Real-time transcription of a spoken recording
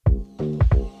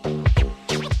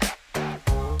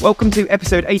Welcome to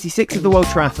episode 86 of the World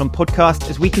Triathlon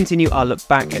Podcast as we continue our look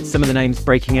back at some of the names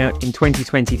breaking out in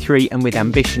 2023 and with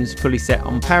ambitions fully set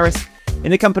on Paris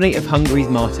in the company of Hungary's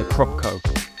Marta Kropko.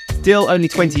 Still only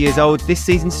 20 years old, this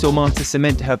season saw Marta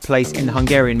cement her place in the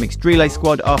Hungarian Mixed Relay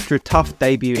squad after a tough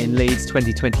debut in Leeds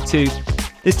 2022,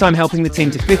 this time helping the team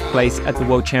to 5th place at the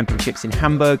World Championships in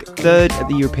Hamburg, 3rd at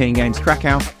the European Games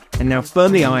Krakow, and now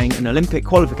firmly eyeing an Olympic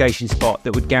qualification spot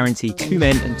that would guarantee 2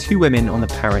 men and 2 women on the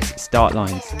Paris start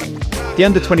lines. The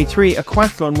Under-23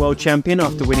 Aquathlon World Champion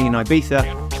after winning in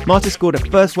Ibiza, Marta scored a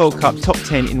first World Cup top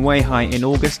 10 in Weihai in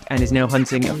August and is now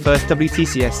hunting a first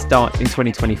WTCS start in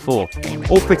 2024,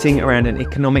 all fitting around an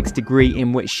economics degree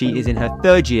in which she is in her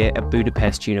 3rd year at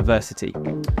Budapest University.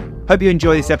 Hope you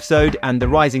enjoy this episode and the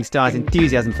rising star's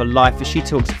enthusiasm for life as she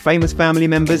talks famous family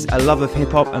members, a love of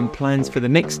hip-hop and plans for the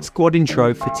next squad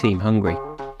intro for Team Hungary.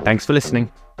 Thanks for listening.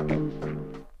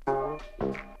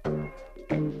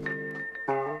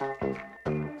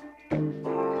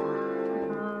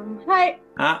 Hi.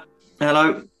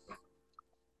 Hello.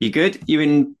 You good? You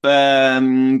in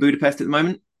Budapest at the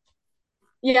moment?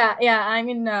 Yeah, I'm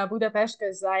in Budapest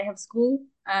because I have school,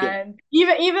 and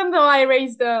even though I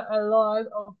raised a lot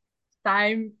of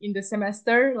time in the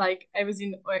semester, like I was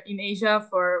in Asia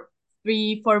for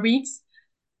 3-4 weeks,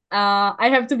 I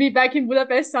have to be back in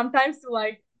Budapest sometimes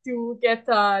to get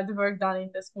the work done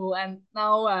in the school. And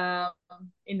now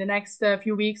in the next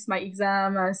few weeks, my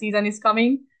exam season is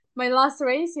coming. My last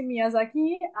race in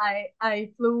Miyazaki,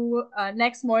 I flew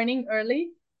next morning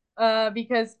early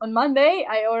because on Monday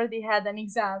I already had an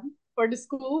exam for the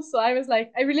school. So I was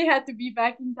like, I really had to be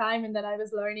back in time, and then I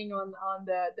was learning on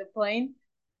the plane.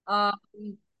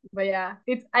 But yeah,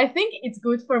 I think it's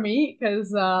good for me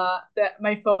because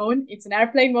my phone, it's in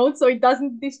airplane mode, so it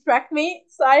doesn't distract me.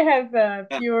 So I have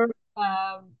pure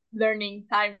learning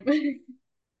time.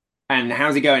 And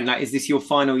how's it going? Like, is this your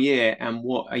final year and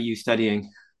what are you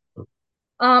studying?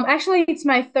 Actually, it's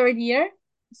my 3rd year,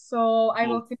 so I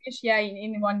will finish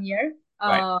in 1 year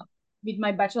with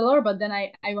my bachelor, but then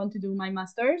I want to do my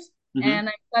master's, and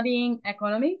I'm studying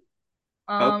economy.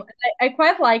 I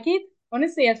quite like it.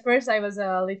 Honestly, at first I was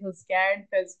a little scared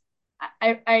because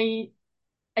I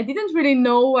didn't really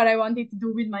know what I wanted to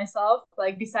do with myself,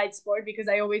 like besides sport, because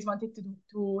I always wanted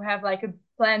to have like a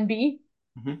plan B.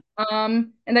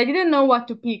 And I didn't know what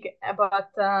to pick, but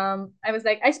I was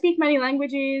like, I speak many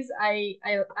languages.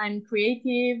 I'm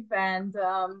creative, and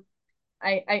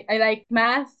I like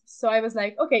math. So I was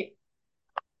like, okay,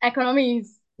 economy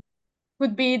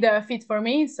could be the fit for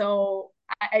me. So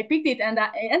I picked it, and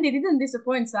it didn't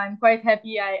disappoint. So I'm quite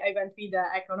happy I went with the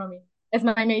economy as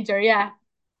my major. Yeah.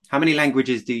 How many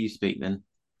languages do you speak then?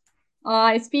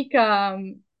 I speak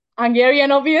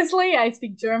Hungarian, obviously. I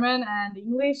speak German and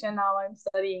English, and now I'm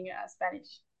studying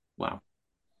Spanish. Wow.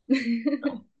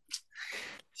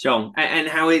 Sean, and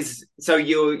how is, so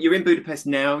you're in Budapest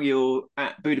now, you're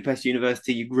at Budapest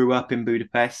University, you grew up in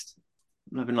Budapest,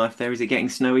 loving life there. Is it getting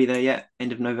snowy there yet?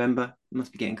 End of November? It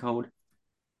must be getting cold.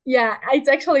 Yeah, it's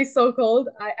actually so cold.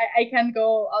 I can't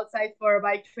go outside for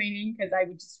bike training because I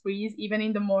would just freeze, even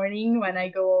in the morning when I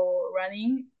go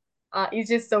running. It's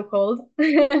just so cold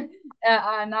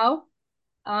now.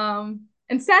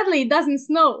 And sadly, it doesn't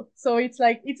snow. So it's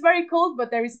like, it's very cold, but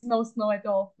there is no snow at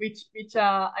all, which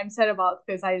I'm sad about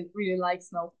because I really like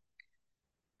snow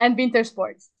and winter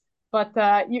sports. But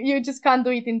you just can't do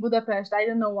it in Budapest. I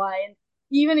don't know why. And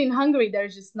even in Hungary,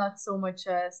 there's just not so much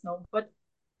snow. But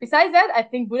besides that, I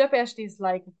think Budapest is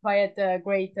like quite a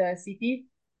great city.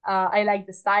 I like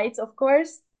the sights, of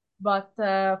course, but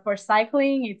for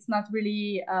cycling, it's not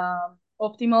really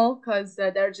optimal because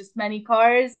there are just many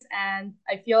cars, and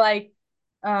I feel like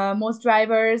most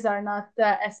drivers are not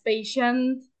as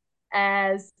patient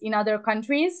as in other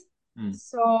countries.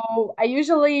 So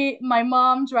my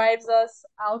mom drives us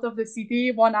out of the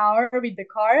city 1 hour with the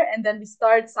car, and then we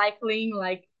start cycling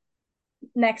like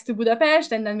next to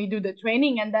Budapest, and then we do the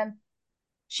training, and then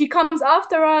she comes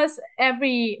after us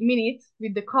every minute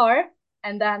with the car,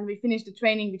 and then we finish the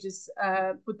training. We just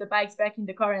put the bikes back in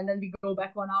the car, and then we go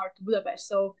back 1 hour to Budapest.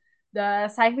 So the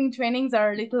cycling trainings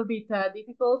are a little bit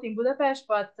difficult in Budapest,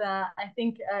 but I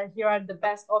think here are the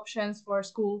best options for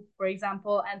school, for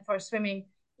example, and for swimming.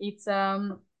 It's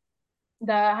the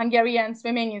Hungarian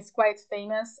swimming is quite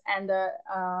famous, and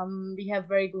we have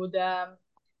very good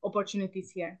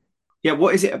opportunities here. Yeah,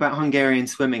 what is it about Hungarian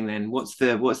swimming then? What's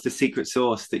the secret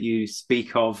sauce that you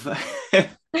speak of?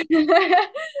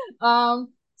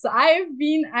 So I've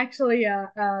been actually a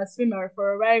swimmer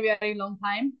for a very, very long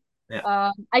time.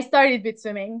 Yeah. I started with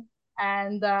swimming,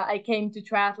 and I came to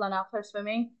triathlon after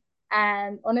swimming.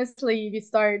 And honestly, we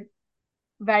started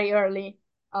very early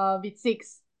with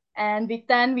 6. And with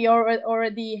 10, we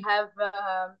already have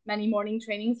many morning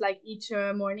trainings, like each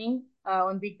morning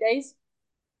on weekdays.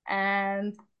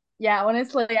 And yeah,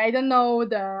 honestly, I don't know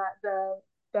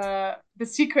the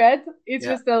secret. It's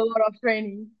Yeah. just a lot of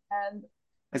training. And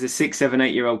As a 6, 7,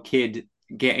 8 year old kid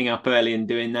getting up early and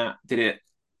doing that, did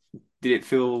it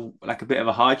feel like a bit of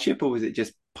a hardship, or was it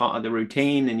just part of the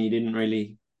routine and you didn't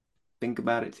really think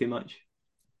about it too much?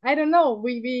 I don't know.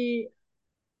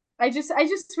 I just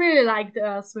really liked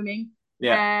swimming,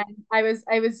 Yeah. and I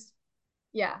was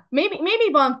yeah, maybe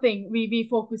one thing we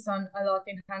focus on a lot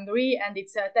in Hungary, and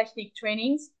it's technique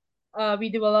trainings. We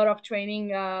do a lot of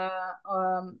training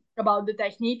about the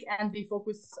technique, and we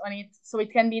focus on it so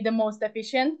it can be the most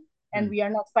efficient. And Mm. we are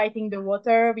not fighting the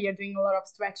water. We are doing a lot of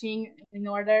stretching in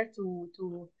order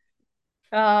to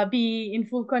be in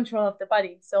full control of the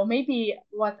body. So maybe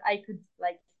what I could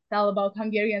like tell about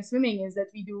Hungarian swimming is that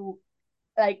we do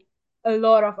like a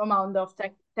lot of amount of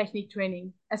technique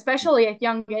training, especially at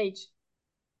young age.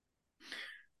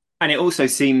 And it also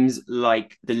seems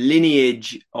like the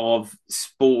lineage of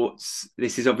sports,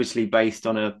 this is obviously based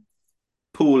on a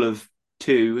pool of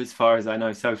two, as far as I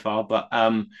know so far, but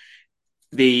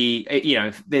the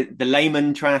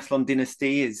Lehman triathlon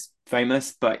dynasty is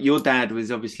famous, but your dad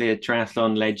was obviously a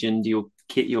triathlon legend.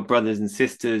 Your brothers and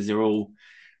sisters are all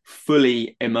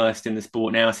fully immersed in the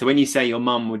sport now. So when you say your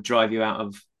mum would drive you out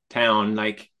of town,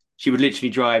 like she would literally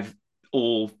drive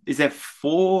all. Is there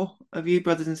four of you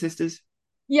brothers and sisters?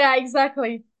 Yeah,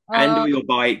 exactly. And all your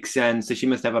bikes, and so she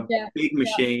must have a Yeah, big yeah,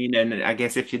 machine. And I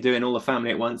guess if you're doing all the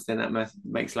family at once, then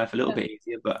makes life a little yeah, bit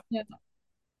easier. But yeah.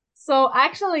 So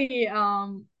actually,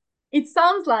 it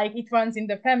sounds like it runs in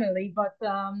the family, but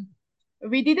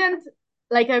we didn't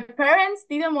like our parents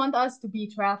didn't want us to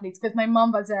be triathletes because my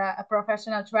mom was a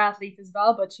professional triathlete as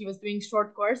well, but she was doing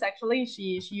short course. Actually,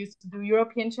 she used to do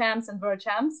European champs and world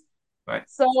champs. right,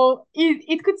 So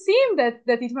it could seem that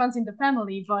it runs in the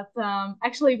family, but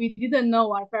actually we didn't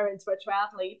know our parents were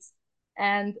triathletes,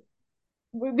 and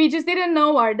we just didn't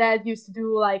know our dad used to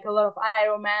do like a lot of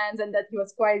Ironmans and that he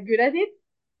was quite good at it.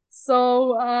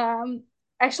 So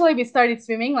actually we started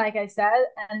swimming, like I said,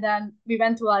 and then we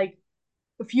went to like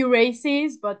a few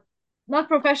races, but not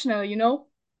professional, you know,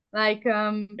 like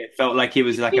it felt like it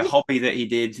was like a we hobby that he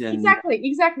did, and exactly.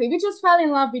 We just fell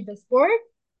in love with the sport.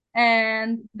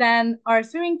 And then our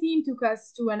swimming team took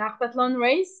us to an aquathlon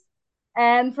race.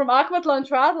 And from aquathlon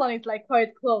triathlon, it's like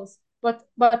quite close. But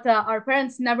our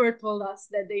parents never told us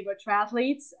that they were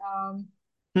triathletes.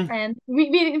 hmm, And we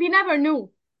never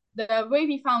knew. The way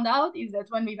we found out is that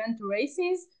when we went to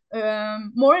races,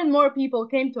 more and more people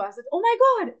came to us that, oh my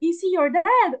God, is he your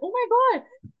dad? Oh my God.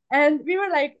 And we were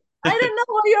like, I don't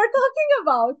know what you're talking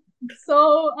about.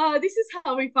 So this is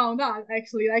how we found out,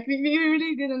 actually. Like we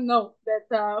really didn't know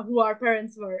that who our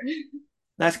parents were.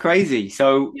 that's crazy.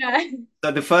 So, Yeah.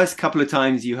 so the first couple of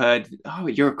times you heard, "Oh,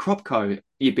 you're a Kropko,"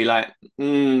 you'd be like,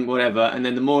 "Whatever," and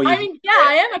then the more you I hear mean, yeah, it,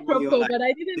 I am the a more you're Kropko, like, but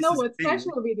I didn't "This know is a what's thing."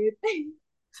 special with it.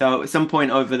 So, at some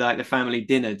point over like the family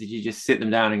dinner, did you just sit them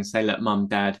down and say, "Look, mum,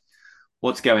 dad,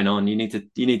 what's going on? You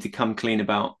need to come clean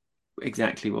about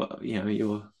exactly what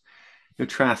your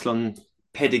triathlon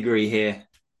pedigree here."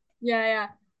 Yeah, yeah.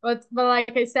 But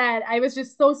like I said, I was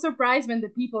just so surprised when the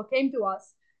people came to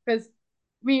us because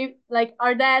we like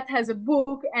our dad has a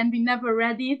book and we never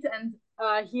read it, and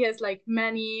he has like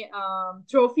many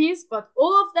trophies, but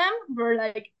all of them were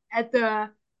like at the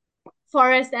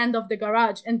forest end of the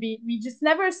garage, and we just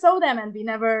never saw them, and we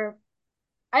never,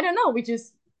 I don't know,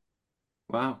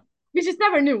 Wow. we just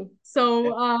never knew. So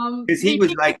Because he we was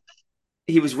people like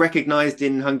he was recognized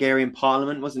in Hungarian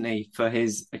parliament, wasn't he, for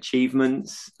his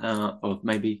achievements? Or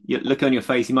maybe you look on your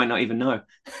face, you might not even know.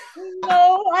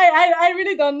 no, I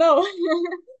really don't know.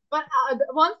 But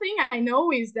one thing I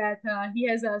know is that he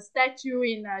has a statue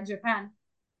in Japan.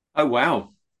 Oh wow.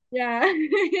 Yeah.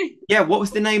 Yeah, what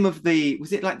was the name of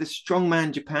was it like the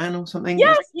Strongman Japan or something? Was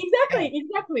Yes, yeah. exactly,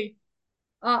 exactly.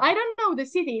 I don't know the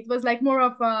city. It was like more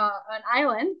of an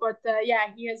island, but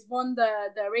yeah, he has won the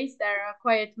race there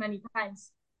quite many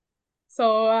times.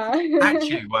 So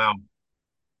Statue, wow.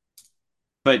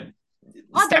 But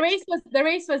oh, statue, the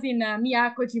race was in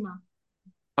Miyakojima.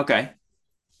 okay.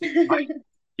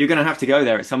 You're gonna have to go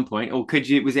there at some point. Or could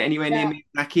you was it anywhere near Yeah.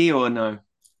 Miyazaki or no?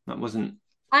 That wasn't.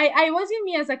 I was in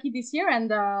Miyazaki this year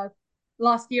and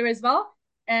last year as well.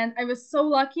 And I was so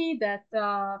lucky that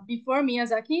before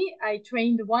Miyazaki, I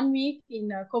trained 1 week in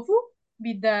Kofu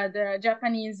with the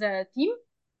Japanese team,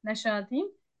 national team.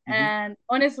 Mhm. And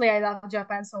honestly, I love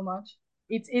Japan so much.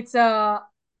 It's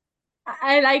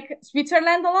I like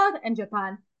Switzerland a lot and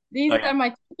Japan. These Oh, are yeah. my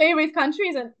two favorite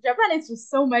countries, and Japan is just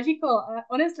so magical.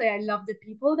 Honestly, I love the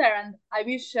people there, and I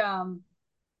wish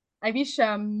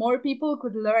more people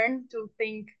could learn to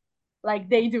think like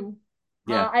they do.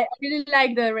 Yeah. I really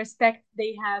like the respect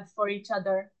they have for each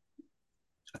other.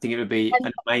 I think it would be And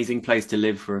an amazing place to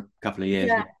live for a couple of years.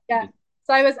 yeah, yeah.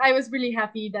 So I was really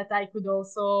happy that I could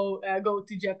also go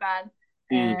to Japan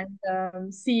Mm.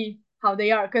 and see how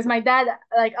they are. Because my dad,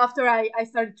 like after I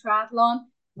started triathlon,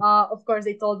 of course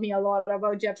they told me a lot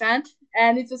about Japan,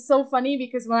 and it was so funny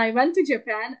because when I went to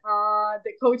Japan,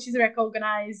 the coaches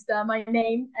recognized my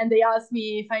name and they asked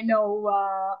me if I know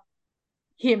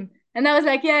him, and I was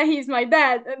like, yeah, he's my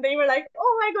dad, and they were like,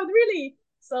 oh my god, really?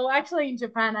 So actually, in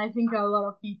Japan, I think a lot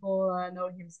of people know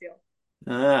him still.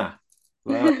 Ah,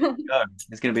 well, there you go.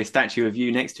 There's going to be a statue of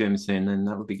you next to him soon, and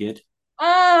that would be good.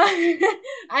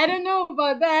 I don't know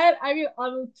about that. I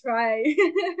will try.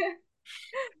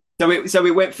 So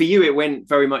it went for you. It went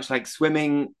very much like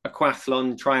swimming,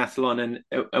 aquathlon, triathlon, and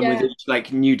with Yeah. each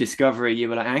like new discovery, you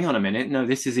were like, hang on a minute, no,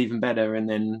 this is even better, and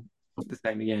then the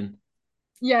same again.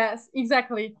 Yes,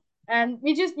 exactly. And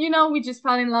we just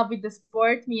fell in love with the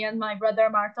sport, me and my brother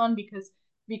Martin, because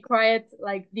we cried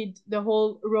like did the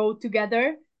whole road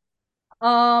together.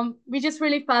 We just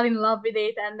really fell in love with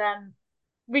it, and then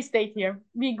we stayed here.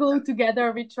 We glued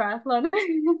together with triathlon.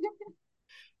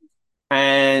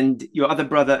 And your other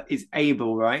brother is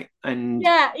Abel, right?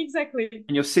 Yeah, exactly.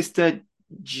 And your sister,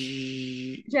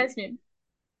 Jasmine.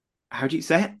 how do you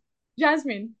say it?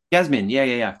 Jasmine. Jasmine. Yeah,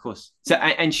 yeah, yeah. Of course. So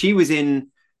and she was in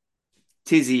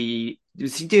Tizzy.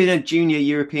 Was she doing a junior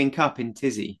European Cup in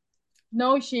Tizzy?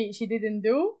 No, she didn't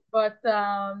do, but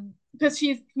because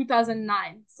she's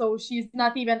 2009, so she's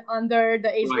not even under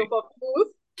the age Right. group of youth.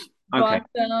 Okay.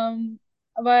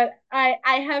 But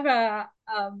I have a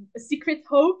secret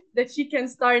hope that she can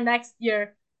start next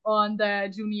year on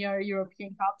the junior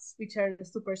European Cups, which are the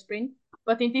super sprint.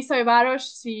 But in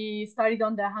Tiszaújváros, she started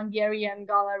on the Hungarian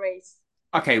gala race.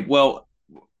 Okay. Well,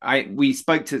 we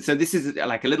spoke to, so this is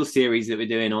like a little series that we're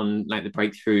doing on like the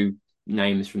breakthrough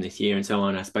names from this year and so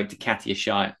on. I spoke to Katia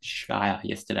Shire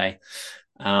yesterday.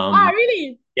 Ah, Um,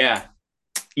 really? yeah,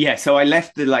 yeah. So I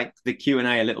left the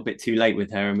Q&A a little bit too late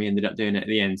with her, and we ended up doing it at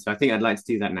the end. So I think I'd like to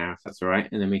do that now, if that's all right,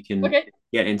 and then we can Okay.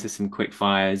 get into some quick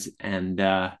fires. And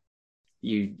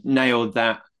you nailed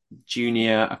that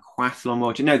junior aquathlon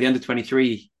world. No, the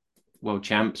under-23 world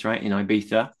champs, right, in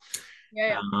Ibiza. Yeah,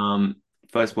 yeah. Um,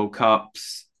 First World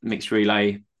Cups, mixed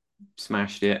relay,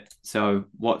 smashed it. So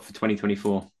what for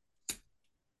 2024?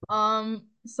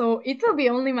 So it will be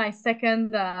only my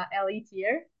second elite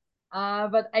year,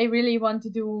 but I really want to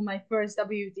do my first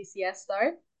WTCS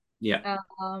start, Yeah.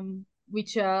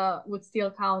 which would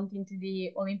still count into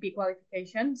the Olympic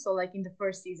qualification. So like in the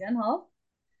first season, huh?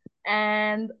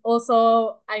 And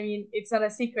also, I mean, it's not a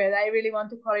secret. I really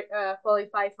want to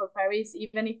qualify for Paris,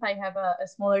 even if I have a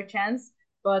smaller chance.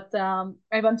 But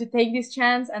I want to take this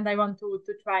chance, and I want to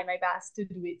try my best to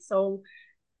do it. So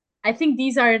I think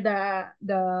these are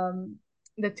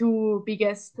the two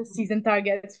biggest season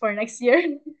targets for next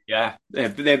year. Yeah,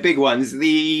 they're big ones.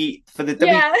 The for the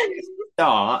W Yeah.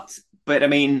 start, but I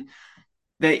mean,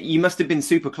 you must have been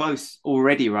super close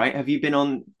already, right? Have you been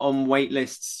on wait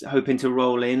lists hoping to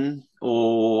roll in,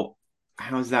 or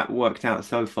how's that worked out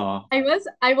so far? I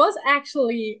was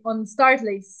actually on start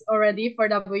list already for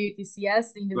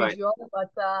WTCS Right. individual,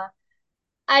 but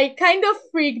I kind of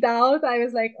freaked out. I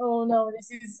was like, oh no,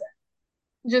 this is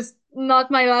just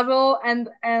not my level, and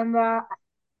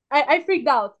I freaked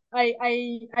out.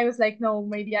 I was like, no,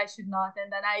 maybe I should not,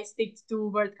 and then I stick to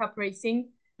World Cup racing,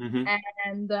 Mm-hmm.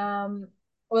 and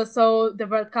also the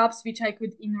World Cups which I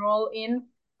could enroll in.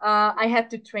 I had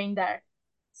to train there,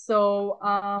 so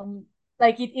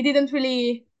like it didn't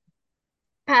really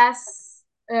pass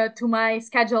to my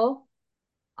schedule.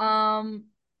 Um,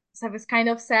 so I was kind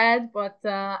of sad, but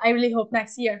I really hope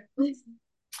next year.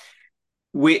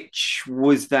 Which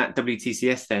was that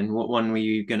WTCS then? What one were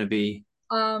you going to be?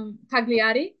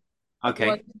 Cagliari was Okay.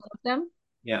 one of them.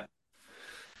 Yeah.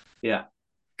 Yeah.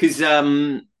 Because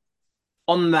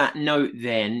on that note,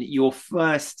 then your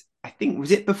first, I think,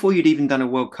 was it before you'd even done a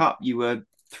World Cup? You were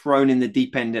thrown in the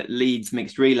deep end at Leeds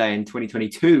Mixed Relay in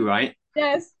 2022, right?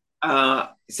 Yes.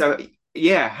 So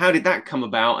yeah, how did that come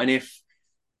about? And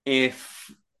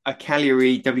if a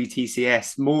Cagliari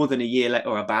WTCS more than a year later,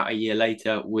 or about a year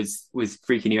later, was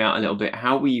freaking you out a little bit,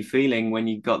 how were you feeling when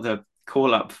you got the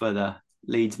call up for the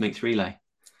Leeds Mixed Relay?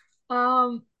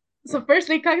 Um, so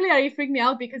firstly, Cagliari freaked me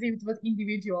out because it was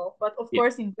individual. But of Yeah.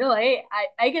 course, in relay,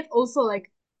 I get also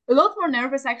like a lot more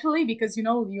nervous actually because you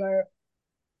are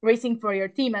racing for your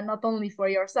team and not only for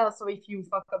yourself. So if you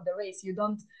fuck up the race, you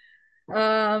don't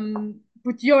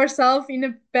put yourself in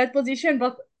a bad position,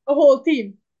 but a whole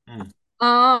team.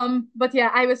 Mm. But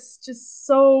yeah, I was just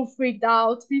so freaked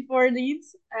out before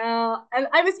Leeds, and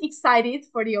I was excited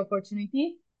for the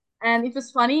opportunity. And it was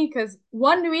funny because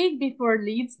 1 week before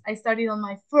Leeds, I started on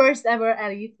my first ever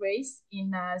elite race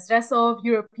in Zresov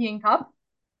European Cup,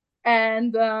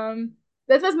 and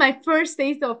that was my first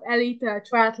taste of elite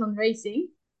triathlon racing.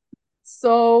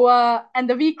 So, and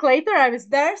a week later, I was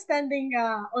there standing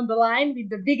on the line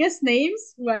with the biggest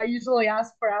names who I usually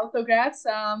ask for autographs.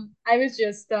 I was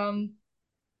just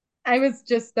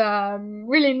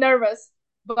really nervous,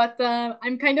 but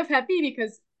I'm kind of happy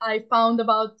because I found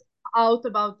out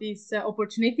about this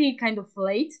opportunity kind of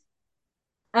late.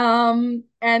 And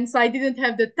so I didn't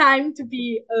have the time to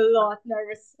be a lot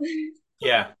nervous.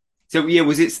 Yeah. So yeah,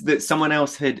 was it that someone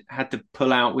else had to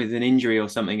pull out with an injury or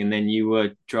something, and then you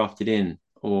were drafted in,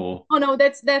 or Oh no,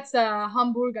 that's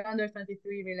Hamburg under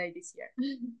 23 relay this year.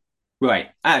 right?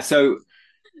 So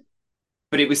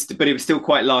but it was still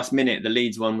quite last minute. The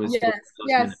Leeds one was still Yes,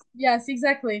 last minute. yes,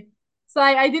 exactly. So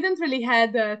I didn't really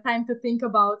had time to think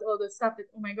about all the stuff that,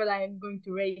 oh my God, I am going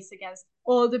to race against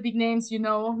all the big names,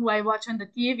 who I watch on the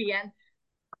TV, and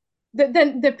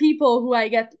the people who I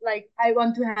get, like, I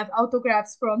want to have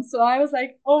autographs from. So I was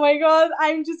like, oh my God,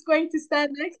 I'm just going to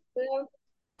stand next to them.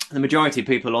 The majority of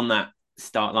people on that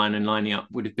start line and lining up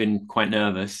would have been quite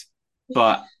nervous,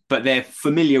 but they're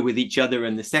familiar with each other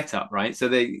and the setup, right? So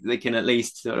they can at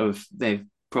least they've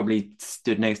probably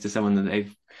stood next to someone that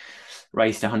they've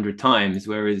raced 100 times,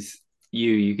 whereas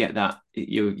you get that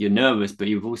you're nervous, but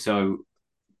you've also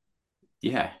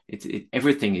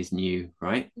everything is new,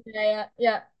 right?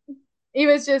 Yeah. It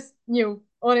was just new,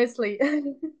 honestly.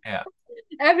 Yeah.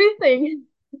 Everything.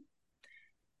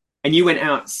 And you went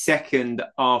out second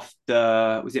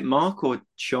after, was it Mark or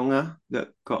Chonga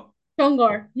that got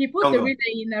Chongor, he put the Chonga?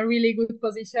 relay in a really good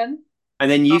position. And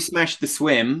then you smashed the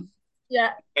swim,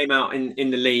 Yeah. came out in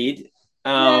the lead.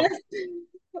 Yeah.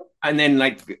 And then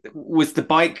was the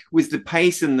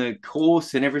pace and the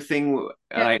course and everything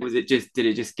Yeah. did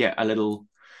it just get a little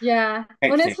Yeah.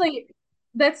 hectic? Honestly,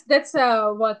 that's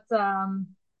what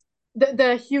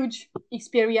the huge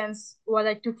experience what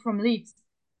I took from Leeds.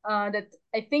 That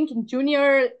I think in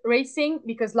junior racing,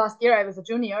 because last year I was a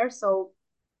junior, so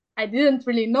I didn't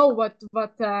really know what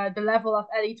the level of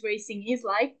elite racing is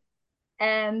like.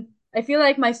 And I feel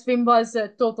like my swim was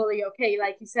totally okay.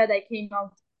 Like you said, I came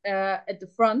out at the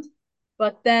front,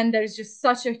 but then there's just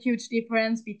such a huge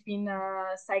difference between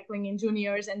cycling in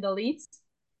juniors and the elites.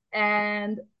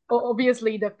 And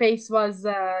obviously, the pace was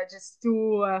just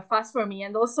too fast for me.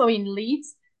 And also in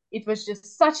Leeds, it was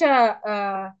just such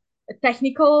a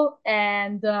technical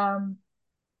and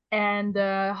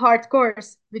hard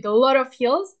course with a lot of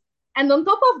hills. And on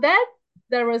top of that,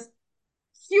 there was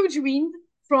huge wind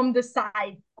from the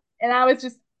side. And I was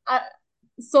just,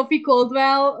 Sophie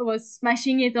Caldwell was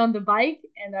smashing it on the bike,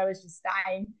 and I was just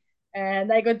dying.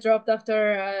 And I got dropped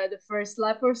after the first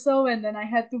lap or so, and then I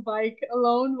had to bike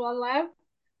alone 1 lap.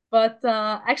 But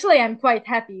actually, I'm quite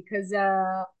happy because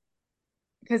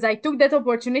I took that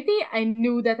opportunity. I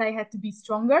knew that I had to be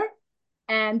stronger.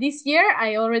 And this year,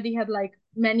 I already had like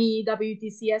many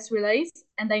WTCS relays,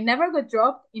 and I never got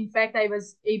dropped. In fact, I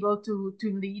was able to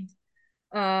lead,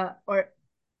 or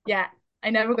yeah, I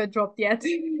never got dropped yet.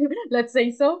 Let's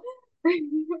say so.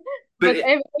 But But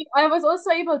I was also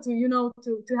able to,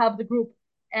 to help the group,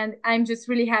 and I'm just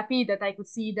really happy that I could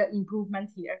see the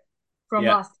improvement here from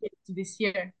yeah, last year to this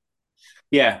year.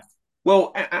 yeah.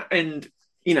 Well, and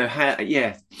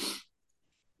yeah,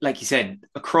 like you said,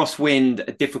 a crosswind,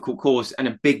 a difficult course, and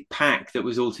a big pack that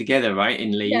was all together, right,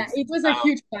 in Yeah, Leeds. it was a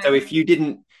huge So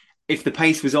pack. if the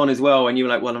pace was on as well, and you were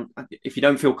like, well, if you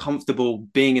don't feel comfortable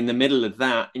being in the middle of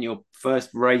that in your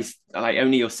first race, like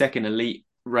only your second elite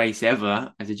race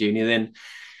ever as a junior, then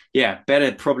yeah,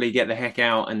 better probably get the heck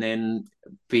out and then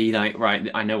be like,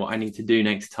 right, I know what I need to do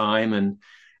next time,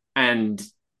 and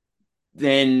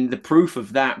then the proof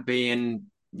of that being,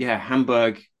 yeah,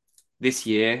 Hamburg this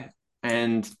year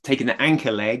and taking the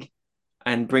anchor leg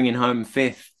and bringing home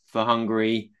fifth for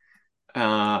Hungary.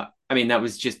 I mean, that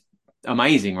was just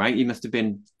amazing, right? You must have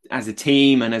been, as a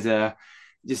team and as a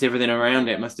just everything around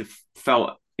it, must have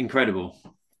felt incredible.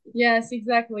 Yes,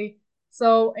 exactly.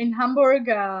 So in Hamburg,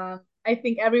 I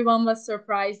think everyone was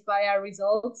surprised by our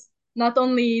results. Not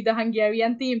only the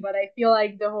Hungarian team, but I feel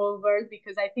like the whole world,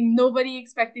 because I think nobody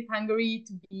expected Hungary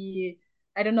to be,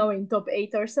 I don't know, in top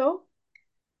 8 or so.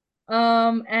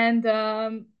 And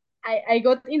I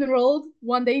got enrolled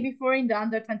 1 day before in the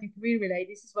under 23 relay.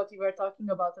 This is what we were talking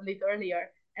about a little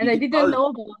earlier. And You I did didn't both. know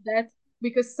about that.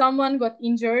 because someone got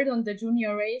injured on the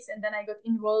junior race, and then I got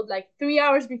enrolled like 3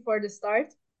 hours before the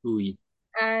start. Ooh.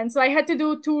 And so I had to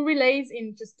do 2 relays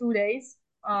in just 2 days.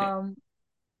 Yeah.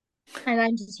 And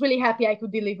I'm just really happy I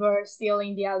could deliver still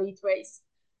in the elite race.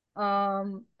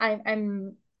 I'm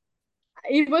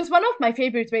it was one of my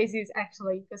favorite races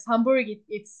actually, because Hamburg,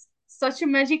 it's such a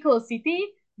magical city.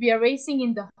 We are racing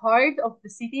in the heart of the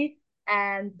city,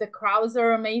 and the crowds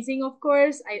are amazing, of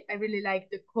course. I really like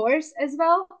the course as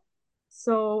well.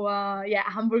 So yeah,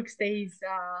 Hamburg stays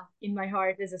in my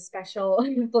heart as a special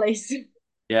place.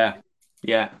 Yeah.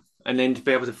 Yeah. And then to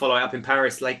be able to follow it up in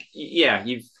Paris, like, yeah,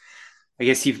 I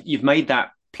guess you've made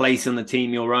that place on the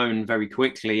team your own very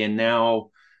quickly. And now,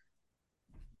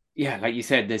 yeah, like you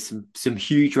said, there's some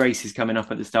huge races coming up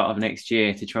at the start of next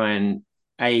year to try and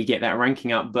get that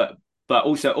ranking up, but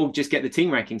also just get the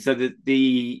team ranking. So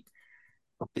the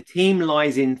team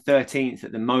lies in 13th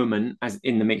at the moment, as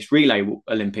in the mixed relay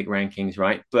Olympic rankings,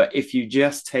 right? But if you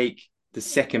just take the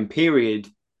second period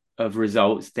of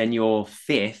results, then you're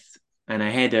fifth and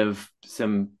ahead of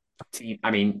some team. I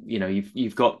mean,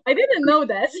 you've got. I didn't know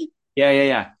that.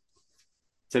 Yeah.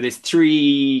 So there's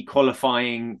three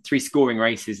scoring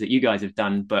races that you guys have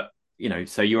done, but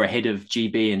so you're ahead of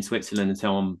GB and Switzerland and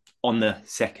so on the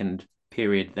second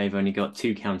period. They've only got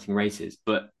two counting races,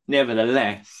 but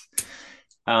nevertheless,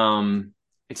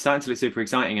 it's starting to look super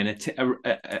exciting. And a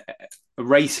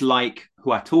race like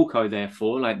Huatulco,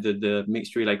 therefore, like the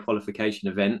mixed relay qualification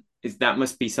event, that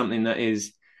must be something that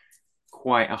is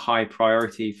quite a high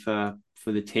priority for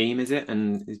the team, is it?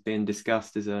 And is being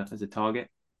discussed as a target.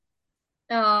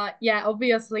 Yeah,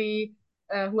 obviously,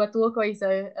 Huatulco is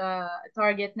a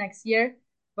target next year,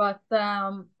 but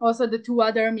also the two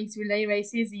other mixed relay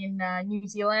races in New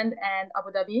Zealand and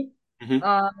Abu Dhabi.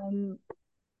 Mm-hmm.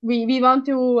 We want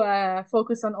to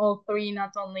focus on all three,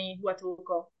 not only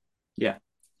Huatulco. Yeah,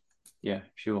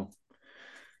 sure.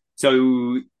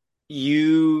 So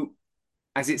you,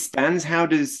 as it stands, how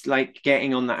does like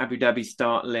getting on the Abu Dhabi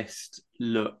start list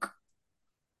look?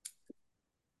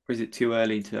 Or is it too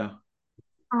early to?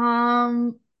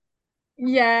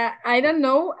 Yeah, I don't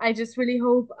know. I just really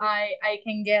hope I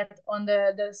can get on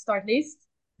the start list.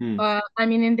 I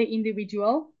mean in the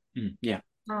individual. Yeah.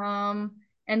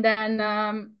 And then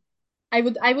I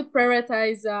would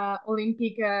prioritize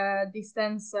Olympic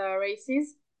distance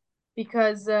races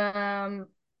because I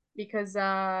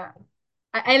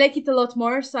like it a lot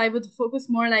more. So I would focus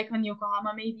more like on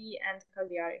Yokohama maybe and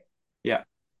Cagliari. Yeah.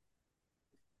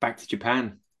 Back to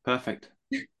Japan. Perfect.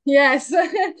 Yes.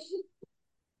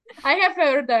 I have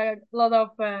heard a lot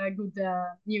of good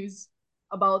news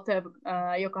about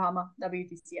Yokohama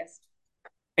WTCS.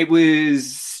 It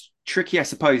was tricky, I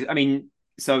suppose. I mean,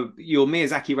 so your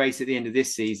Miyazaki race at the end of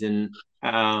this season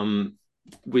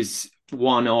was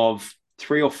one of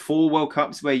 3 or 4 World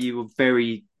Cups where you were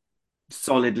very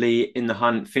solidly in the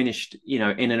hunt, finished, in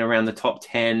and around the top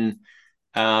 10.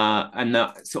 And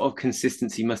that sort of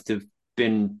consistency must have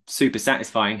been super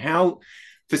satisfying. How,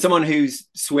 for someone whose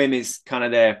swim is kind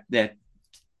of their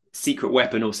secret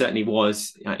weapon, or certainly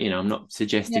was, I'm not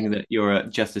suggesting that you're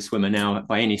just a swimmer now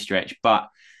by any stretch, but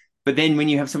then when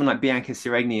you have someone like Bianca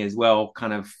Seregni as well,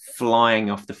 kind of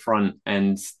flying off the front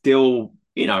and still,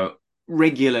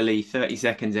 regularly 30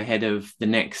 seconds ahead of the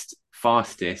next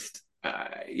fastest,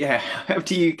 how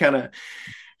do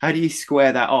you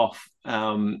square that off?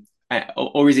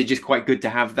 Or is it just quite good to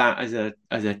have that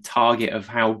as a target of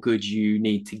how good you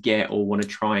need to get or want to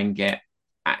try and get?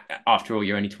 After all,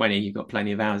 you're only 20. You've got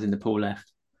plenty of hours in the pool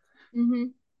left.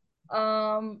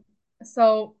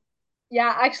 So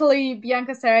yeah, actually,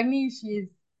 Bianca Seragni, she's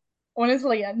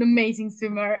honestly an amazing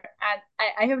swimmer, and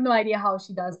I have no idea how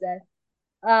she does that.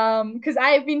 Because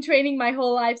I've been training my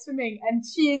whole life swimming, and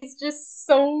she is just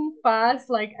so fast,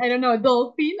 like I don't know, a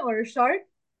dolphin or a shark.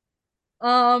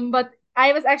 But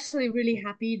I was actually really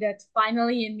happy that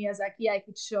finally in Miyazaki I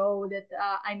could show that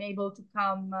I'm able to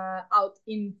come out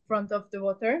in front of the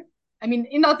water. I mean,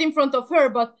 not in front of her,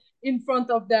 but in front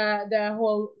of the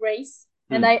whole race.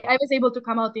 And I was able to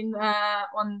come out in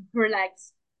on her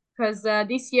legs, because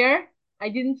this year I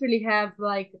didn't really have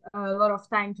like a lot of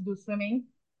time to do swimming.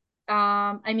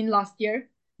 I mean last year,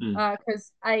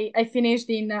 because I finished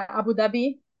in Abu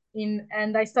Dhabi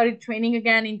and I started training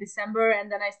again in December,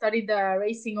 and then I started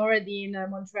racing already in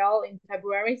Montreal in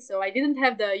February. So I didn't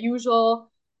have the usual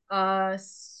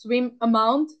swim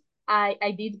amount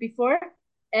I did before,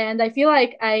 and I feel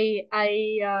like I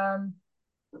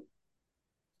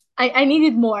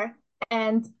needed more.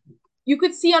 And you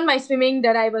could see on my swimming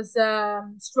that I was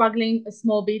struggling a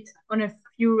small bit on a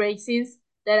few races,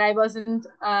 that I wasn't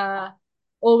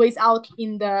always out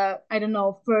in the, I don't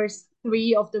know, first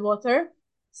 3 of the water.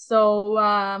 So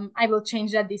I will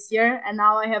change that this year, and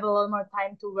now I have a lot more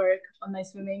time to work on my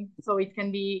swimming, so it can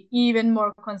be even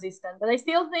more consistent. But I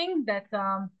still think that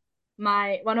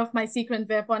my one of my secret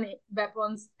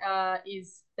weapons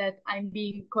is that I'm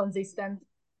being consistent.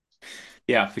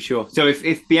 Yeah, for sure. So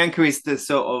if Bianca is the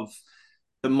sort of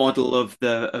the model of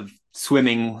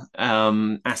swimming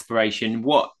aspiration,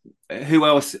 who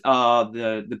else are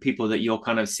the people that you're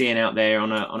kind of seeing out there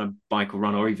on a bike or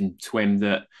run or even swim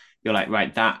that you're like,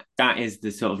 right, that is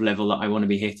the sort of level that I want to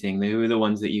be hitting? Who are the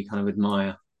ones that you kind of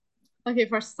admire? Okay,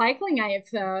 for cycling, I have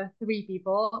 3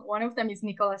 people. One of them is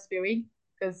Nicola Spiri,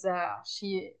 because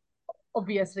she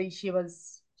obviously she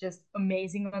was just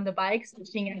amazing on the bike,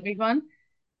 pushing everyone.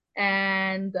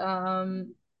 And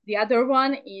the other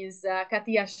one is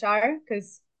Katia Shar,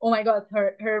 because oh my god,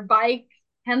 her bike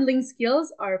handling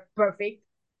skills are perfect,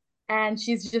 and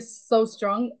she's just so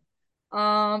strong.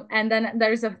 And then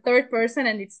there's a third person,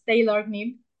 and it's Taylor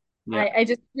Knibb. Yeah. I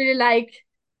just really like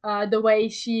the way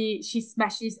she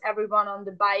smashes everyone on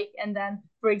the bike. And then,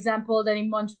 for example, then in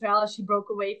Montreal, she broke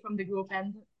away from the group,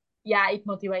 and yeah, it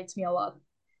motivates me a lot.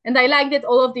 And I like that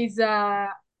all of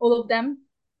them,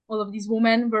 all of these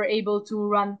women were able to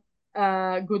run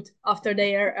good after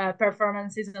their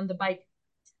performances on the bike.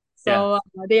 Yeah. So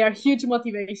they are huge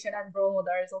motivation and role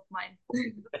models of mine.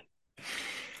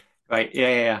 Right.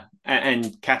 Yeah.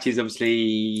 And Kat is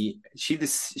obviously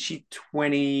she's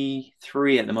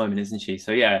 23 at the moment, isn't she?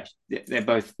 So yeah, they're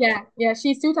both. Yeah,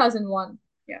 she's 2001.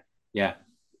 Yeah. Yeah.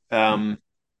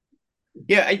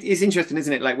 Yeah, it's interesting,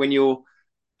 isn't it? Like when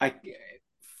I,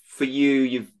 for you,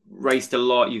 you've raced a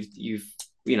lot. You've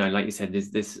like you said,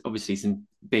 there's obviously some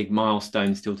big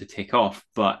milestones still to tick off,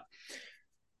 but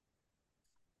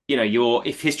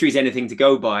if history is anything to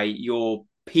go by, your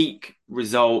peak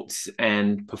results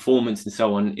and performance and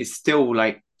so on is still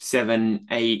like 7,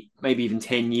 8, maybe even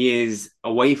 10 years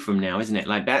away from now, isn't it?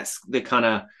 Like that's the kind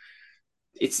of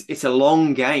it's a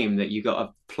long game that you got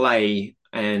to play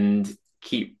and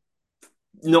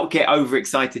not get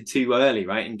overexcited too early,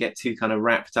 right? And get too kind of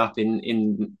wrapped up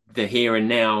in the here and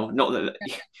now. Not that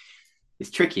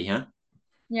it's tricky, huh?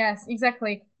 Yes,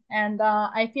 exactly. And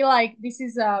I feel like this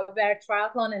is where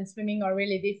triathlon and swimming are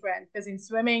really different, because in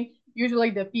swimming, usually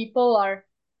the people are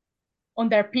on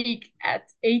their peak at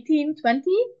 18, 20,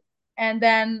 and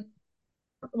then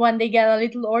when they get a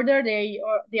little older, they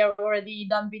are already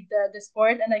done with the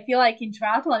sport. And I feel like in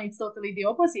triathlon, it's totally the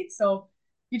opposite. So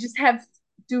you just have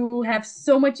to have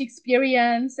so much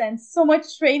experience and so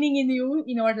much training in you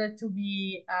in order to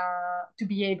be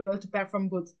able to perform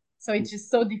good. So it's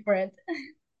just so different.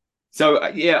 So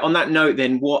yeah, on that note,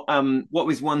 then what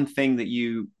was one thing that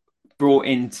you brought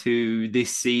into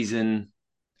this season,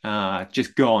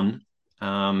 just gone,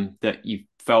 that you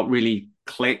felt really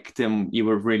clicked and you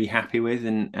were really happy with,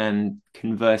 and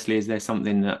conversely, is there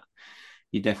something that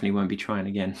you definitely won't be trying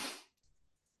again?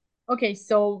 Okay,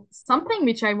 so something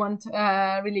which I want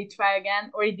really try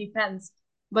again, or it depends.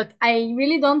 But I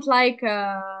really don't like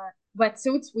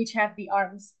wetsuits which have the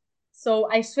arms. So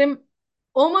I swim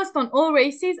almost on all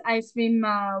races. I swim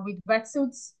with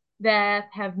wetsuits that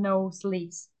have no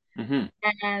sleeves. Mm-hmm.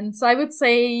 And so I would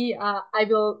say I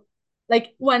will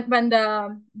like when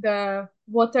the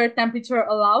water temperature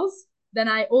allows, then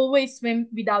I always swim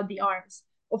without the arms.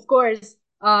 Of course,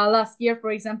 last year,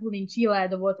 for example, in Chile,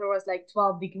 the water was like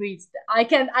 12 degrees. I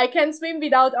can swim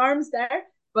without arms there,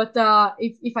 but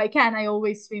if I can, I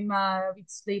always swim with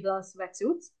sleeveless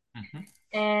wetsuits.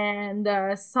 Mm-hmm.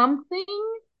 And something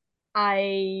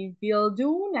I will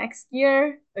do next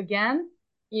year again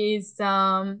is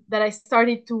that I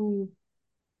started to.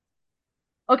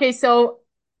 Okay, so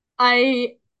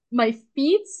I my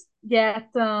feet get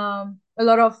a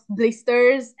lot of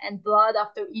blisters and blood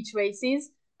after each races.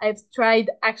 I've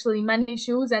tried actually many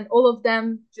shoes, and all of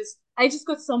them I just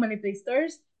got so many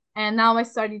blisters. And now I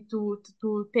started to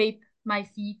tape my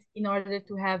feet in order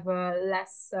to have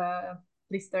less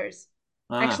blisters.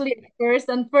 Ah, Actually,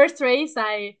 first race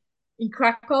I in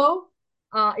Krakow,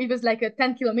 it was like a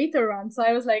 10-kilometer run. So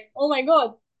I was like, oh my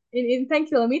god, in 10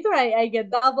 kilometer, I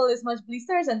get double as much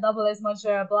blisters and double as much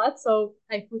blood. So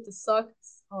I put the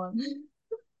socks on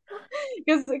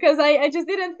because I just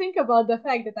didn't think about the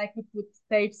fact that I could put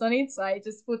tapes on it. So I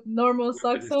just put normal with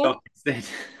socks the on stock instead.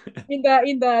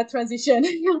 in the transition.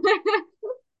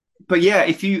 But yeah,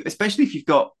 especially if you've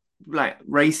got like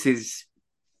races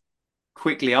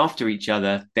quickly after each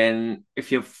other, then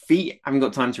if your feet haven't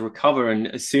got time to recover, and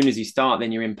as soon as you start,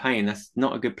 then you're in pain, that's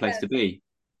not a good place Yes, to be.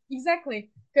 exactly.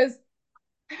 Because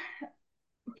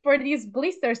for these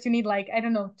blisters, you need like, I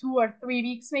don't know, 2 or 3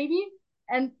 weeks maybe.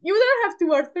 and you don't have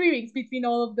 2 or 3 weeks between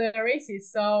all of the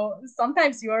races. So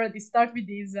sometimes you already start with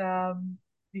these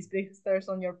blisters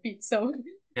on your feet. So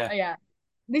Yeah. yeah,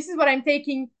 this is what I'm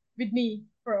taking with me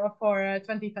for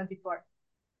 2024.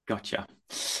 Gotcha.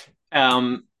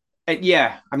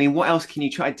 Yeah, I mean, what else can you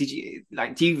try? Did you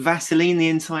like, do you Vaseline the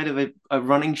inside of a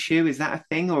running shoe? Is that a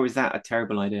thing, or is that a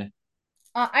terrible idea?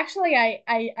 Actually,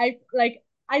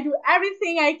 I do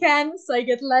everything I can so I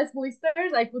get less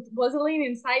blisters. I put Vaseline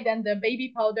inside and the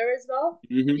baby powder as well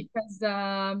Hmm. because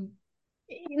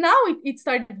now it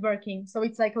started working. So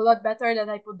it's like a lot better that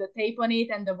I put the tape on it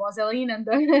and the Vaseline and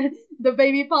the the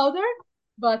baby powder.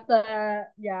 But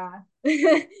yeah,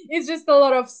 it's just a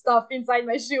lot of stuff inside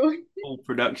my shoe. Full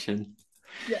production.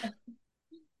 Yeah.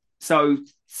 So,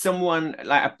 someone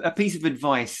like a piece of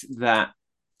advice that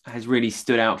has really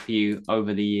stood out for you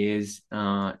over the years,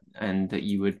 and that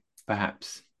you would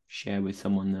perhaps share with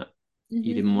someone that you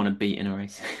Hmm. didn't want to beat in a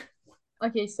race.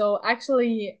 Okay, so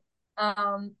actually,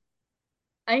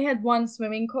 I had one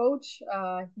swimming coach.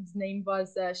 His name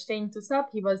was Stein Tusap.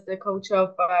 He was the coach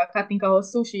of Katinka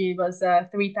Hosszú. She was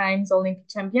 3 times Olympic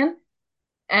champion.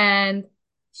 And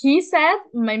he said,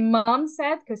 my mom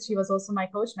said, because she was also my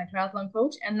coach, my triathlon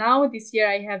coach. And now this year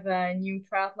I have a new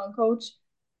triathlon coach.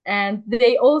 And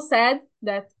they all said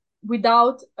that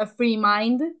without a free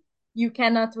mind, you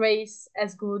cannot race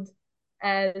as good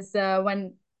as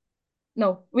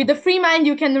no, with a free mind,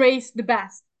 you can race the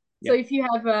best. So Yeah. if you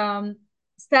have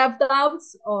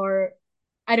self-doubts or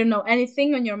I don't know,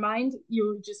 anything on your mind,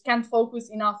 you just can't focus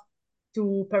enough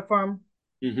to perform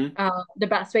Hmm. the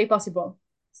best way possible.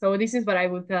 So this is what I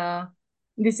would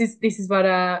this is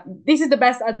the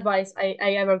best advice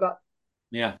I ever got.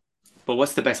 Yeah. But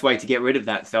what's the best way to get rid of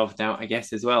that self-doubt, I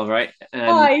guess, as well, right?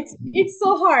 Oh, And it's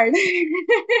so hard.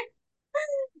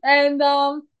 And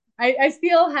I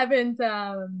still haven't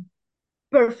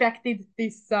perfected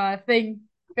this thing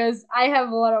because I have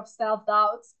a lot of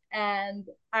self-doubts and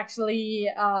actually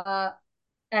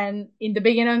and in the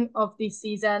beginning of this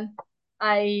season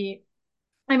I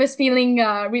I was feeling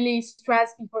really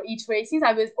stressed before each races.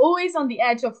 I was always on the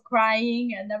edge of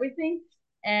crying and everything.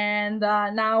 And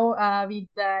now with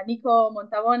Nico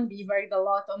Montavon, we worked a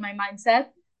lot on my mindset.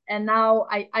 And now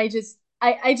I just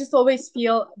always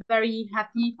feel very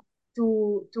happy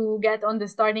to get on the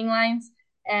starting lines.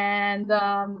 And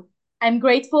I'm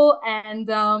grateful. And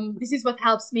this is what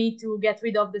helps me to get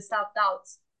rid of the self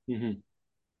doubts. Mhm.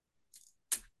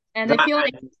 And I That feel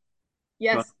like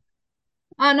yes,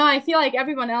 no, I feel like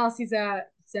everyone else is a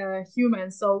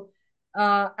human. So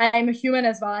I'm a human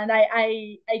as well, and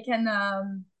I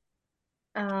can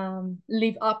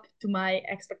live up to my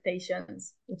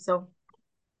expectations. If so.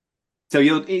 so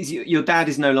your dad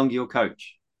is no longer your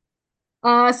coach.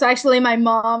 So actually, my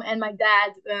mom and my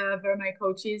dad were my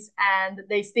coaches, and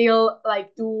they still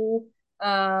like do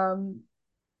um,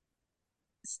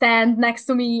 stand next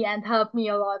to me and help me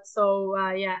a lot. So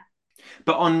yeah.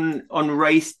 But on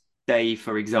race day,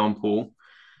 for example,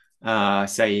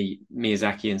 say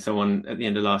Miyazaki and so on at the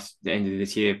end of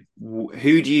this year,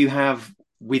 who do you have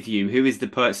with you? Who is the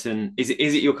person? Is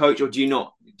it your coach, or do you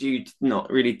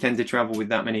not really tend to travel with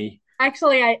that many?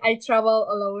 Actually, I travel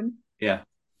alone. Yeah.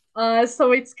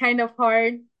 So it's kind of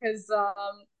hard because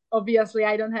obviously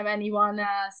I don't have anyone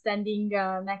standing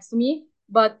next to me.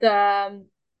 But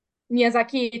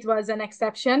Miyazaki, it was an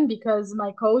exception because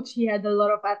my coach, he had a lot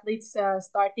of athletes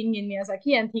starting in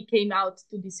Miyazaki and he came out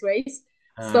to this race.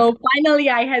 Okay. So finally,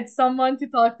 I had someone to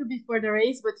talk to before the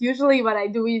race. But usually, what I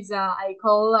do is I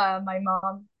call my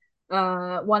mom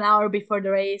 1 hour before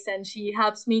the race and she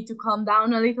helps me to calm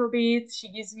down a little bit.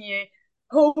 She gives me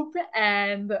hope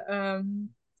and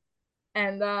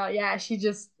yeah, she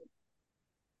just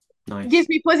gives Nice.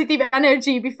 me positive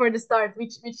energy before the start,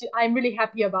 which I'm really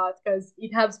happy about because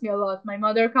it helps me a lot. My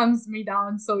mother calms me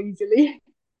down so easily.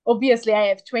 Obviously, I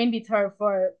have trained with her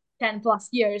for 10 plus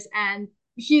years, and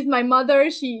she's my mother.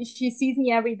 She sees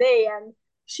me every day, and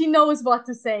she knows what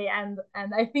to say, and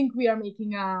I think we are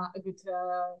making a good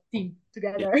team Yeah.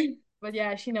 together. But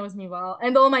yeah, she knows me well,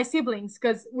 and all my siblings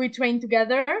because we train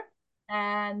together,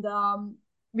 and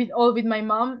with my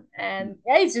mom, and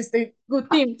yeah, it's just a good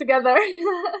team together.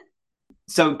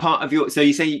 So part of your so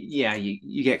you say yeah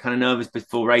you get kind of nervous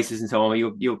before races and so on.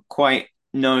 You're quite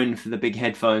known for the big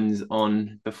headphones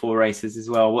on before races as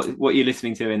well. What are you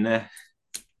listening to in there?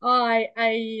 Oh,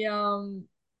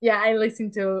 yeah, I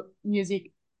listen to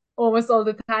music almost all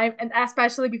the time, and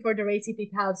especially before the race, it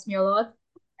helps me a lot.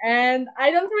 And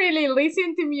I don't really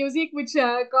listen to music which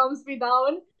calms me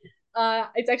down.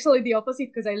 It's actually the opposite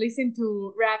because I listen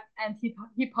to rap and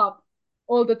hip hop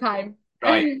all the time.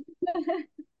 Right.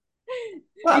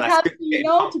 Well, It that's helps good. me, Getting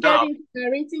to pumped get up. into the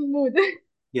racing mood.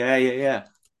 Yeah, yeah, yeah.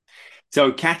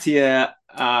 So Katia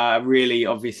really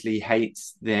obviously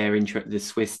hates their intro, the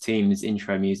Swiss team's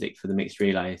intro music for the mixed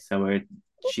relay. So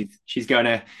she's going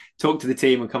to talk to the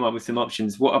team and come up with some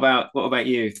options. What about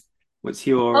you? What's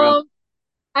your Um,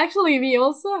 Actually, we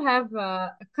also have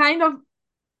a kind of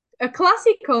a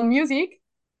classical music,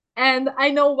 and I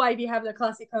know why we have the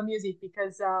classical music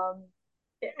because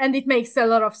and it makes a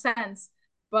lot of sense.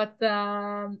 But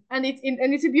and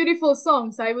it's a beautiful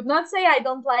song. So I would not say I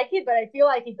don't like it, but I feel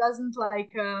like it doesn't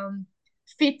like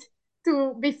fit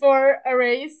to before a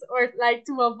race or like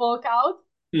to a walkout.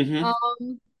 Mhm.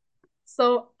 Um,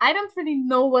 so I don't really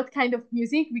know what kind of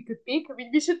music we could pick.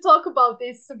 We should talk about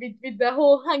this with the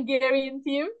whole Hungarian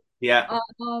team. Yeah.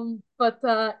 But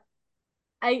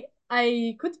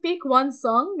I could pick one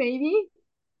song maybe.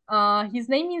 His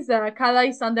name is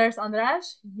Kalai Sanders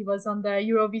András. He was on the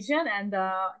Eurovision, and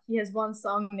he has one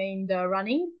song named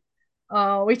 "Running,"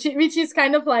 which is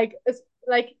kind of like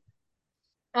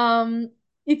um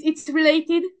it's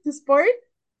related to sport,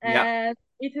 Yeah. and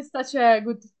it has such a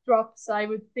good drop. So I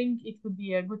would think it would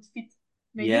be a good fit,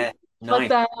 Yeah. maybe. But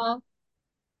Nice.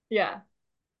 yeah,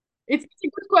 it's a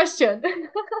good question.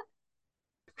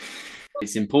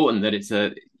 It's important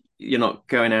that you're not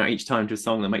going out each time to a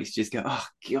song that makes you just go, oh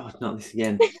God, not this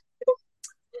again.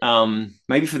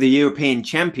 Maybe for the European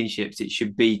Championships, it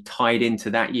should be tied into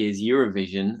that year's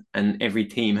Eurovision, and every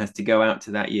team has to go out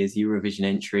to that year's Eurovision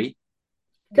entry.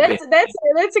 Could be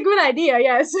That's a good idea.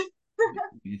 Yes.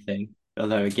 a thing.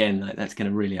 Although again, like, that's going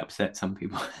to really upset some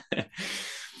people.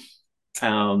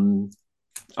 um,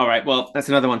 all right, well, that's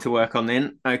another one to work on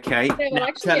then. Okay, Yeah, now well,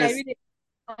 actually, tell us.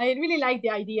 I really like the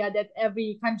idea that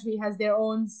every country has their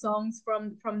own songs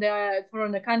from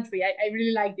the country. I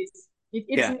really like this.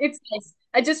 Yeah. It's nice.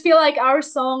 I just feel like our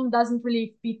song doesn't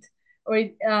really fit or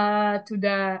to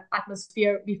the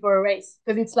atmosphere before a race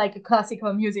because it's like a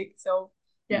classical music. So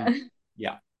yeah. Mm,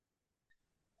 yeah.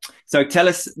 So tell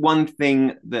us one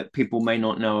thing that people may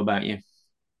not know about you.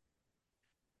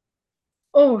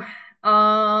 Oh,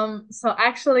 so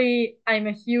actually, I'm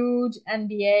a huge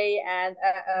NBA and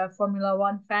Formula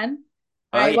One fan.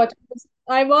 Oh I yeah. watch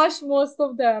I watch most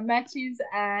of the matches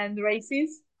and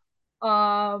races.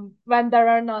 When there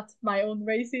are not my own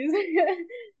races.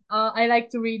 I like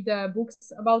to read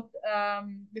books about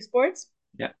the sports,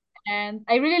 Yeah. and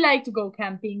I really like to go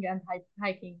camping and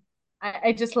hiking.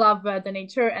 I just love the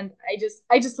nature, and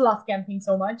I just love camping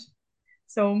so much.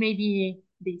 So maybe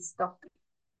this stuff.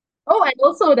 Oh, and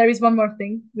also there is one more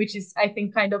thing, which is I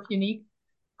think kind of unique.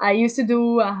 I used to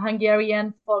do a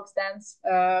Hungarian folk dance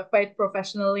quite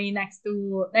professionally next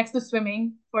to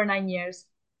swimming for 9 years.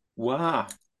 Wow.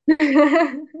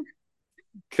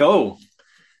 Cool.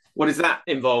 What does that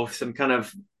involve? Some kind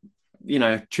of,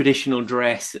 traditional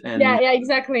dress Yeah, and yeah,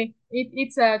 exactly.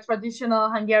 It's a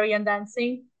traditional Hungarian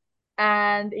dancing,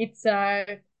 and it's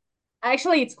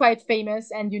actually it's quite famous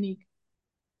and unique.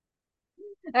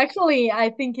 Actually, I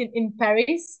think in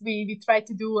Paris we tried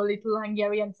to do a little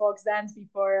Hungarian folk dance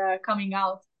before coming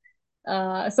out.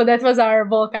 So that was our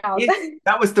walkout. yes,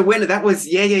 that was the winner. That was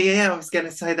yeah, yeah, yeah. I was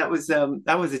gonna say that was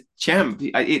a champ.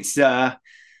 It's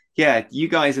yeah, you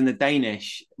guys and the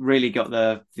Danish really got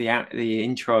the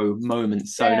intro moment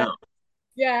sewn Yeah. up.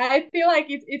 Yeah, I feel like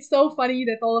it's so funny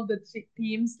that all of the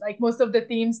teams, like most of the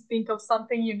teams, think of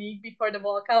something unique before the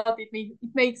walkout.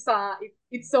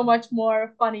 It's so much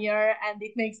more funnier, and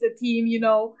it makes the team,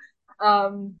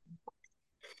 um,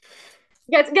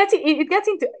 it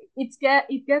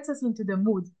gets us into the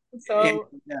mood. Yeah, So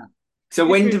yeah. So it's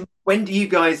when really do when do you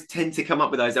guys tend to come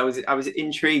up with those? I was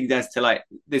intrigued as to like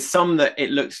there's some that it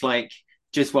looks like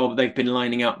just while they've been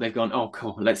lining up, they've gone, oh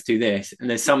cool, let's do this. And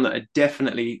there's some that are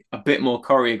definitely a bit more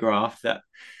choreographed that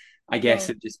I guess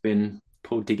no. have just been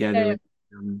pulled Yeah, together.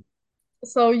 yeah.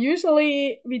 So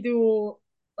usually we do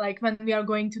like when we are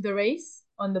going to the race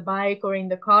on the bike or in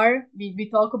the car, we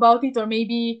talk about it, or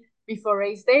maybe before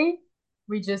race day,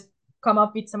 we just come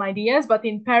up with some ideas. But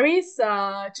in Paris,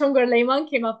 Chongar Lehman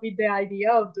came up with the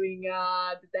idea of doing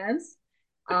the dance.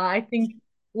 I think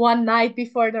one night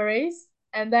before the race.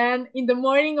 And then in the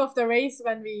morning of the race,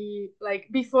 when we like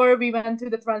before we went to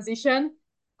the transition,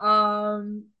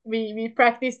 we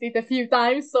practiced it a few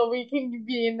times so we can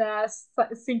be in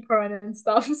synchron and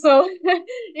stuff. So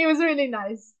it was really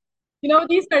nice.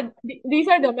 These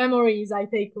are the memories I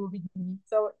take with me.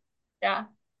 So yeah.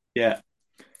 Yeah.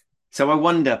 So I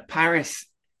wonder, Paris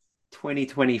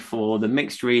 2024, the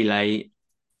mixed relay,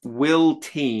 will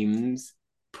teams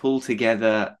pull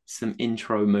together some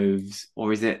intro moves,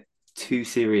 or is it too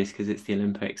serious because it's the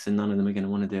Olympics and none of them are going to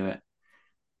want to do it?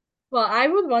 Well, I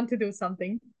would want to do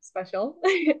something special,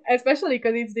 especially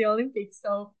because it's the Olympics.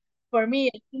 So for me,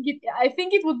 I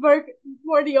think it would work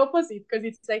more the opposite because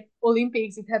it's like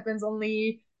Olympics. It happens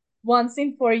only once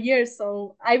in 4 years.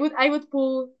 So I would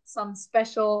pull some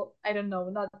special, I don't know,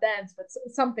 not dance, but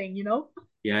something,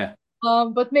 Yeah.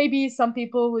 But maybe some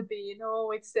people would be,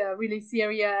 it's really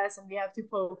serious and we have to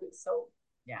focus. So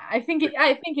yeah, I think it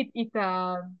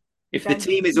If the depends.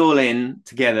 team is all in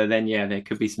together, then yeah, there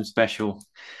could be some special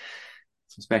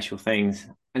things.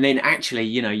 And then actually,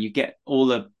 you get all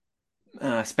the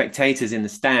spectators in the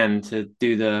stand to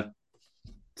do the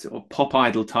sort of pop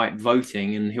idol type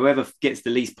voting, and whoever gets the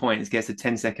least points gets a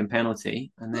 10-second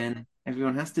penalty, and then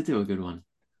everyone has to do a good one.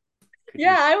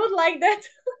 Yeah, I would like that.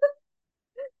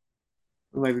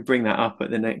 We'll maybe bring that up at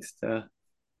the next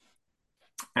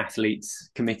athletes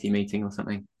committee meeting or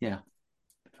something. Yeah,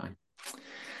 fine.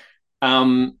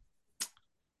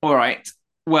 All right.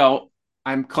 Well,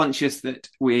 I'm conscious that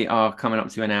we are coming up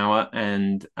to an hour,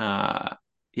 and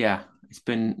yeah, it's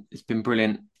been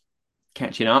brilliant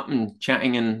catching up and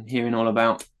chatting and hearing all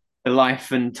about the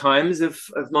life and times of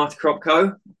Marta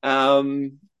Kropko.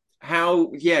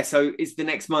 So is the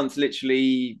next month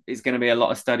literally is going to be a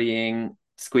lot of studying,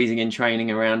 squeezing in training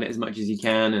around it as much as you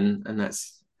can, and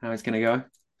that's how it's going to go?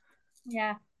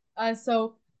 Yeah.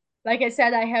 So, like I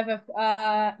said, I have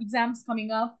exams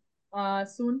coming up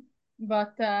soon,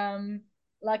 but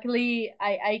luckily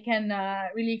I can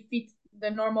really fit the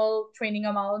normal training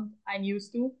amount I'm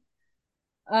used to.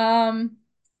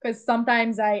 Because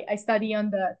sometimes I study on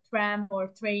the tram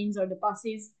or trains or the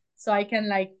buses, so I can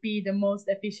like be the most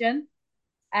efficient.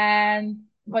 And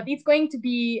but it's going to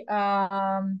be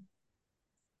a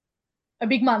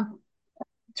big month,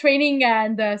 training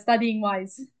and studying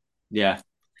wise. Yeah.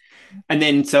 And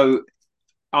then so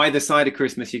either side of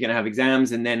Christmas, you're going to have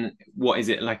exams, and then what is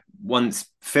it like? Once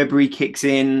February kicks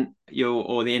in,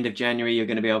 or the end of January, you're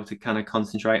going to be able to kind of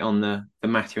concentrate on the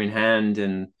matter in hand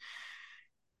and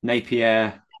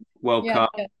Napier World Yeah, Cup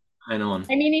yeah. and on.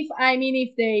 I mean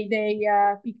if they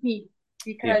pick me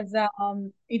Yeah, because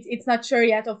it's not sure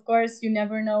yet. Of course, you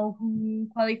never know who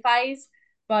qualifies,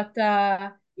 but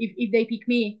if they pick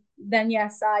me, then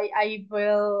yes, I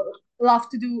will love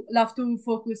to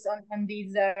focus on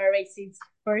these races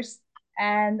first,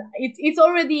 and it's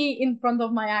already in front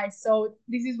of my eyes. So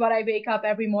this is what I wake up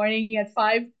every morning at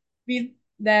 5 with,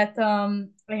 that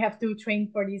I have to train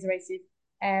for these races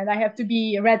and I have to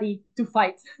be ready to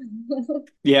fight.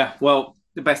 yeah. Well,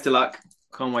 the best of luck.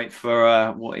 Can't wait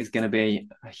for what is going to be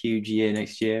a huge year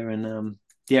next year, and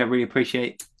yeah, really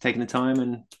appreciate taking the time,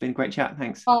 and it's been a great chat.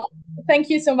 Thanks. Uh, Thank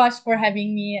you so much for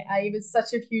having me. It was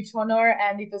such a huge honor,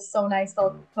 and it was so nice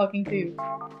talking to you.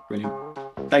 Brilliant.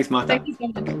 Thanks, Thank Marta. you so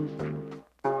much.